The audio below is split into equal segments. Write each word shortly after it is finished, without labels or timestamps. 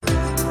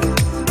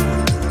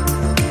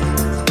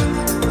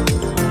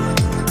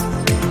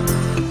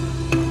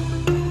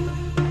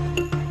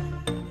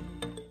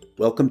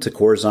Welcome to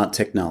Coruzant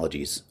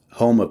Technologies,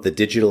 home of the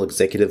Digital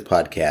Executive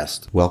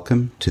Podcast.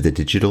 Welcome to the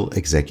Digital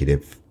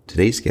Executive.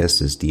 Today's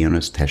guest is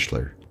Dionish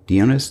Teshler.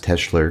 Dionish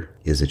Teshler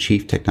is a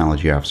Chief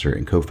Technology Officer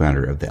and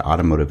co-founder of the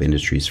automotive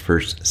industry's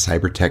first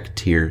cyber-tech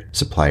tier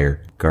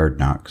supplier,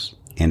 GuardKnox,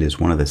 and is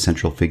one of the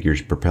central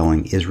figures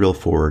propelling Israel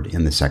forward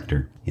in the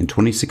sector. In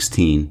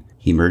 2016,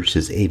 he merged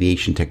his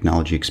aviation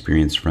technology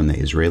experience from the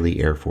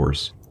Israeli Air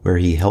Force, where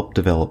he helped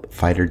develop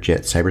fighter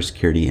jet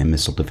cybersecurity and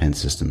missile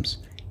defense systems,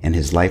 and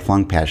his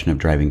lifelong passion of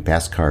driving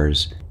fast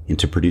cars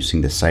into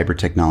producing the cyber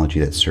technology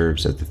that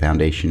serves as the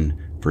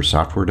foundation for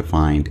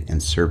software-defined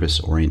and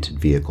service-oriented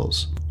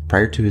vehicles.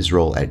 Prior to his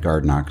role at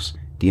GuardKnox,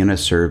 Dionis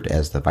served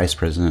as the Vice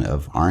President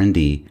of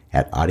R&D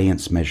at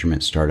audience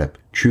measurement startup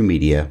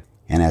TrueMedia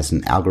and as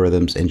an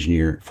algorithms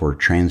engineer for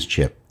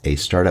Transchip, a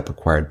startup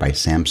acquired by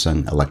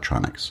Samsung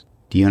Electronics.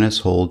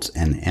 Dionis holds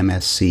an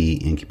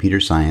MSc in computer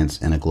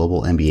science and a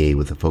global MBA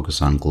with a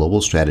focus on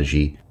global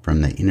strategy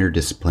from the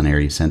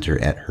Interdisciplinary Center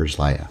at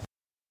Herzliya.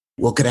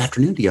 Well, good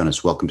afternoon,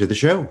 Dionis. Welcome to the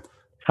show.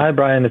 Hi,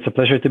 Brian. It's a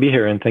pleasure to be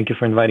here, and thank you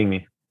for inviting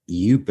me.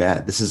 You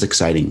bet. This is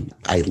exciting.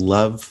 I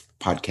love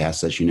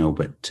podcasts, as you know,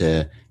 but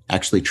to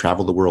actually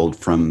travel the world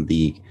from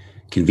the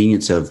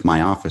convenience of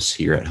my office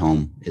here at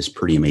home is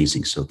pretty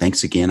amazing. So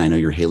thanks again. I know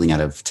you're hailing out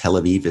of Tel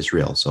Aviv,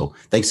 Israel. So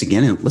thanks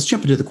again. And let's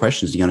jump into the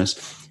questions,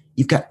 Dionis.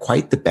 You've got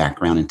quite the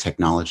background in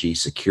technology,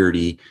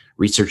 security,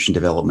 research and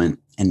development,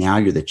 and now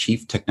you're the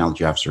Chief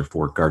Technology Officer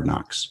for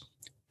GuardKnox.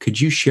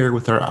 Could you share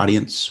with our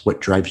audience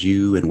what drives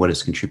you and what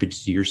has contributed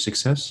to your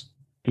success?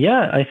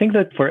 Yeah, I think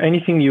that for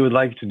anything you would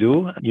like to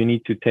do, you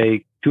need to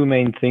take two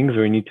main things,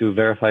 or you need to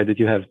verify that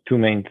you have two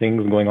main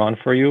things going on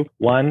for you.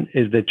 One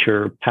is that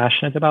you're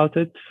passionate about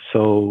it.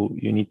 So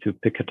you need to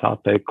pick a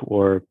topic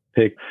or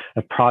pick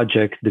a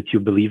project that you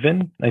believe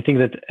in. I think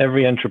that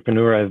every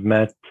entrepreneur I've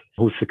met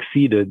who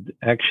succeeded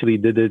actually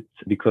did it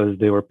because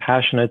they were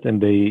passionate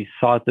and they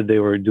thought that they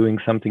were doing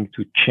something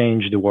to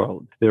change the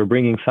world. They were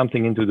bringing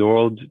something into the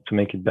world to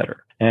make it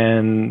better.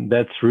 And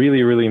that's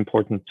really, really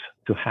important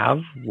to have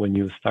when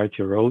you start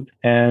your road.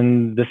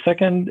 And the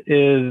second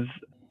is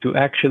to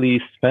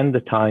actually spend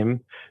the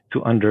time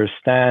to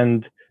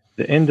understand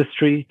the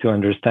industry, to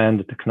understand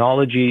the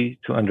technology,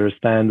 to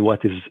understand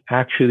what is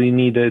actually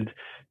needed.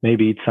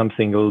 Maybe it's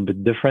something a little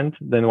bit different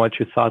than what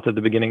you thought at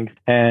the beginning,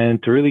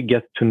 and to really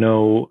get to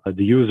know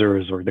the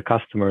users or the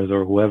customers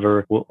or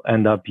whoever will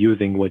end up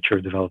using what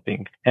you're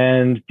developing.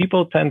 And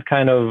people tend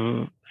kind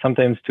of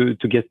sometimes to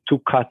get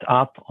too caught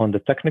up on the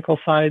technical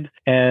side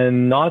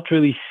and not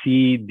really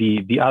see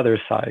the other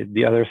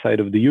side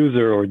of the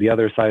user or the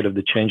other side of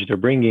the change they're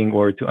bringing,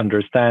 or to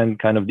understand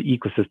kind of the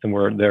ecosystem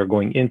where they're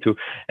going into.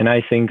 And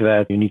I think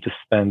that you need to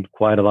spend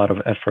quite a lot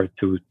of effort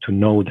to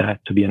know that,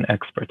 to be an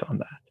expert on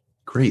that.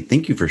 Great.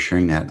 Thank you for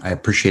sharing that. I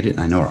appreciate it.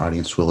 And I know our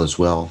audience will as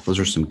well. Those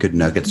are some good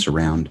nuggets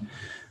around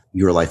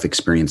your life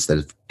experience that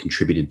have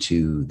contributed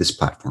to this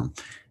platform.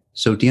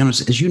 So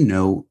Dionis, as you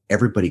know,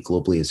 everybody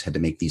globally has had to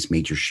make these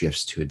major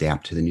shifts to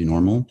adapt to the new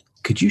normal.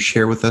 Could you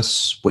share with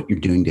us what you're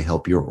doing to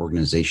help your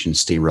organization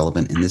stay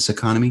relevant in this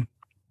economy?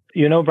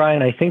 You know,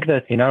 Brian, I think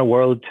that in our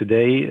world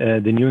today,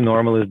 the new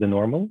normal is the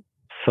normal.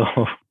 So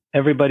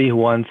everybody who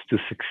wants to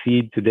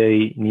succeed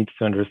today needs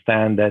to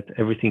understand that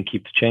everything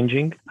keeps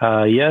changing.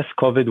 Yes,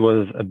 COVID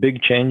was a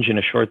big change in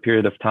a short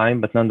period of time,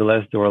 but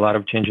nonetheless, there were a lot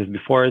of changes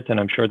before it, and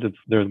I'm sure that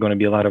there's going to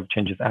be a lot of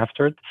changes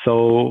after it.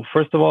 So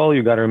first of all,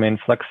 you got to remain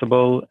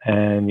flexible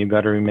and you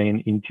got to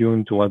remain in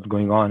tune to what's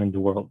going on in the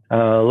world.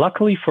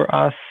 Luckily for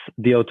us,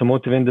 the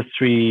automotive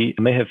industry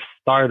may have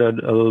started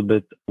a little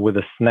bit with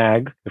a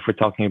snag, if we're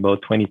talking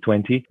about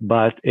 2020,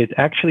 but it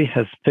actually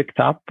has picked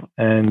up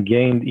and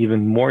gained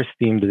even more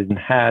steam than it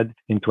had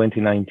in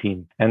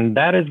 2019. And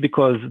that is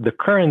because the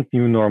current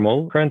new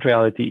normal, current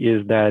reality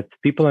is that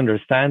people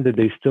understand that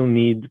they still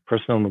need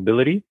personal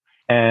mobility,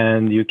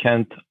 and you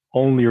can't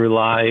only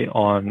rely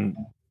on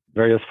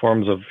various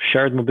forms of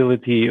shared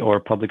mobility or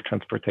public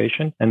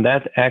transportation. And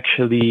that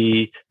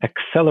actually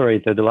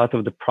accelerated a lot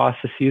of the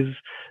processes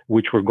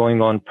which were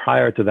going on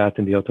prior to that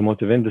in the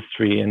automotive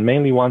industry, and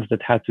mainly ones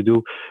that had to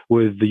do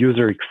with the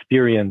user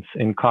experience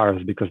in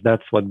cars, because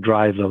that's what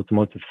drives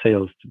automotive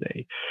sales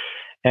today.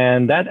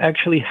 And that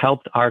actually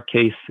helped our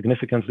case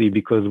significantly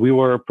because we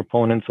were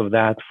proponents of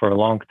that for a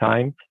long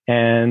time.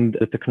 And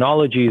the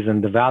technologies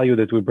and the value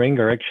that we bring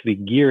are actually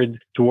geared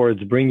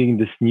towards bringing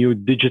this new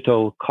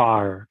digital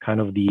car,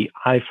 kind of the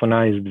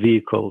iPhoneized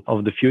vehicle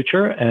of the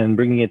future, and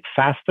bringing it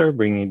faster,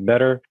 bringing it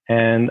better.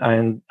 And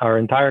our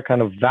entire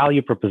kind of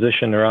value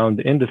proposition around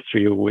the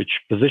industry, which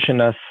position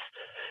us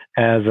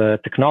as a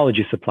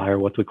technology supplier,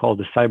 what we call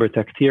the cyber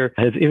tech tier,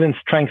 has even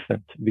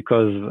strengthened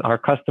because our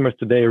customers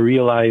today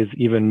realize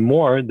even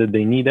more that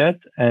they need it,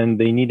 and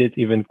they need it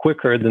even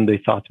quicker than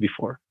they thought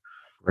before.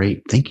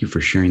 Great. Thank you for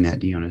sharing that,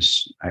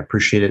 Dionis. I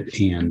appreciate it.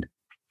 And,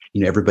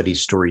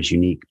 everybody's story is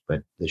unique,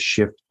 but the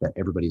shift that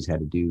everybody's had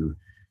to do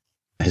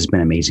has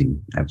been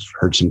amazing. I've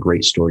heard some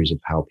great stories of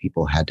how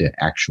people had to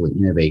actually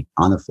innovate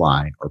on the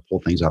fly or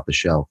pull things off the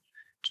shelf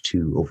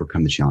to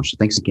overcome the challenge. So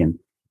thanks again.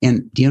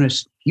 And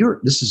Dionis,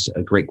 this is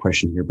a great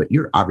question here, but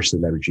you're obviously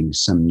leveraging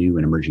some new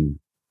and emerging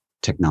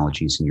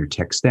technologies in your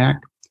tech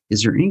stack.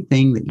 Is there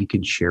anything that you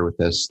could share with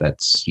us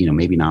that's,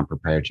 maybe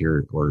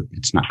non-proprietary or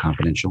it's not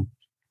confidential?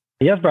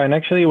 Yes, Brian.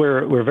 Actually,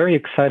 we're very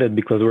excited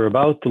because we're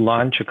about to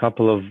launch a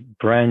couple of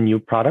brand new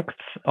products.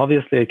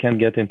 Obviously, I can't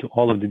get into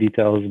all of the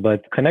details,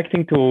 but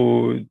connecting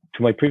to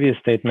my previous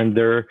statement,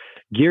 they're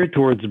geared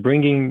towards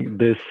bringing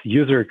this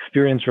user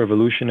experience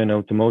revolution in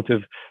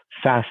automotive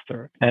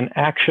faster. And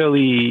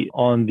actually,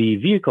 on the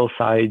vehicle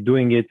side,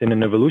 doing it in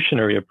an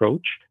evolutionary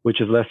approach,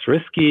 which is less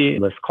risky,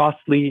 less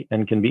costly,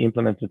 and can be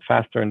implemented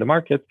faster in the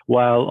market.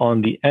 While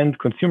on the end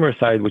consumer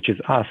side, which is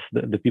us,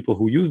 the people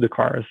who use the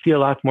cars, see a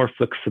lot more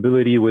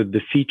flexibility with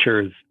the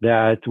features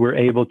that we're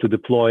able to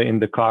deploy in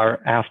the car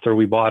after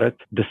we bought it,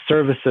 the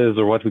services,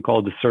 or what we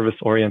call the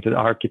service-oriented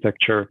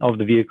architecture of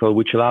the vehicle,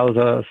 which allows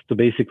us to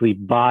basically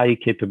buy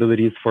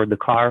capabilities for the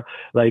car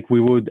like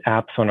we would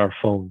apps on our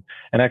phone,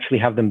 and actually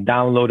have them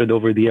downloaded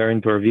over the air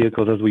into our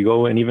vehicles as we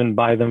go, and even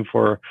buy them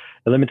for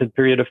a limited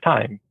period of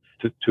time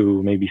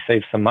to maybe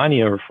save some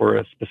money or for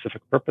a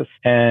specific purpose.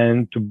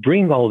 And to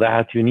bring all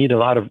that, you need a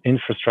lot of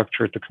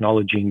infrastructure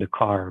technology in the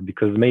car,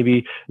 because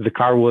maybe the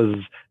car was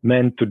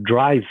meant to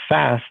drive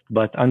fast,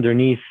 but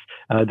underneath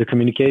the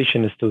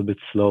communication is still a bit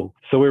slow.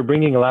 So we're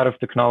bringing a lot of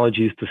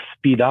technologies to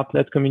speed up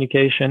that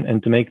communication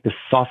and to make the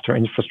software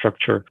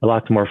infrastructure a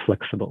lot more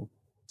flexible.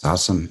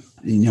 Awesome.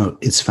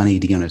 It's funny,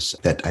 Dionis,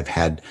 that I've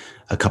had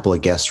a couple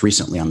of guests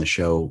recently on the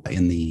show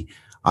in the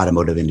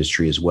automotive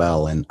industry as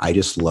well. And I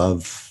just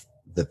love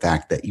the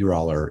fact that you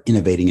all are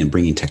innovating and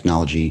bringing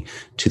technology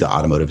to the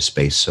automotive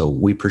space. So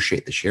we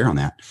appreciate the share on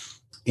that.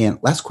 And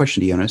last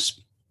question, Dionis,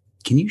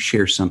 can you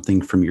share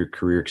something from your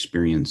career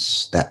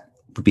experience that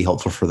would be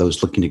helpful for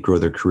those looking to grow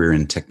their career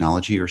in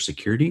technology or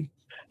security?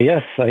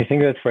 Yes, I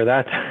think that for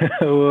that,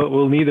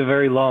 we'll need a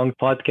very long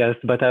podcast,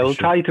 but I will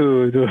try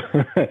to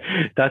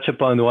touch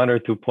upon one or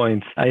 2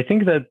 points. I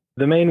think that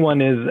the main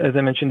one is, as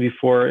I mentioned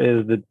before,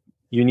 is that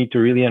you need to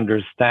really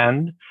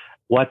understand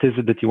what is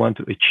it that you want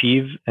to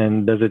achieve,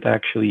 and does it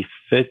actually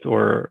fit,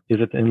 or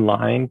is it in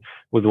line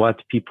with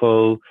what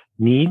people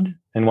need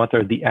and what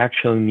are the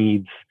actual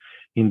needs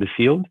in the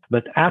field.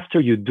 But after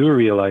you do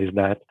realize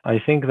that, I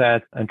think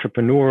that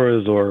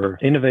entrepreneurs or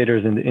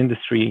innovators in the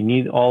industry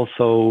need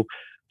also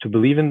to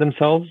believe in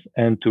themselves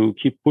and to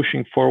keep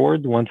pushing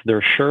forward once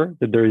they're sure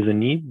that there is a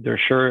need, they're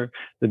sure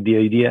that the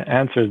idea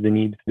answers the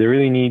need. They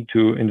really need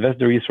to invest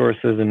the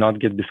resources and not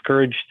get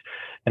discouraged,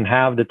 and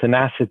have the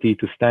tenacity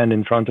to stand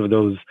in front of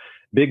those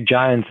big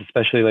giants,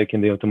 especially like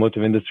in the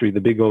automotive industry, the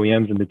big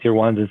OEMs and the tier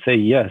ones, and say,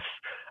 yes,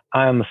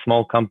 I am a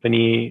small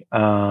company,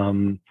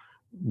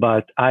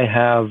 but I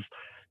have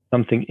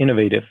something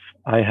innovative.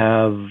 I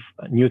have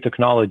new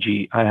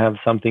technology. I have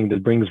something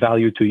that brings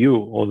value to you,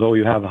 although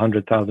you have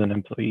 100,000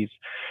 employees.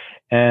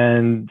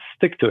 And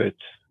stick to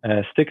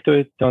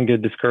it. Don't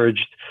get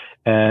discouraged,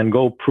 and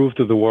go prove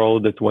to the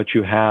world that what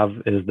you have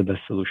is the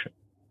best solution.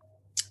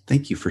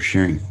 Thank you for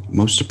sharing.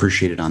 Most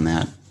appreciated on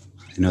that.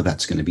 I know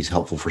that's going to be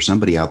helpful for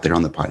somebody out there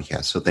on the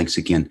podcast. So thanks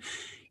again.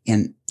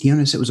 And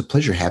Dionis, it was a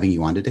pleasure having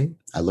you on today.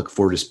 I look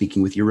forward to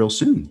speaking with you real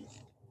soon.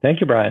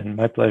 Thank you, Brian.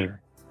 My pleasure.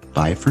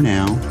 Bye for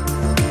now.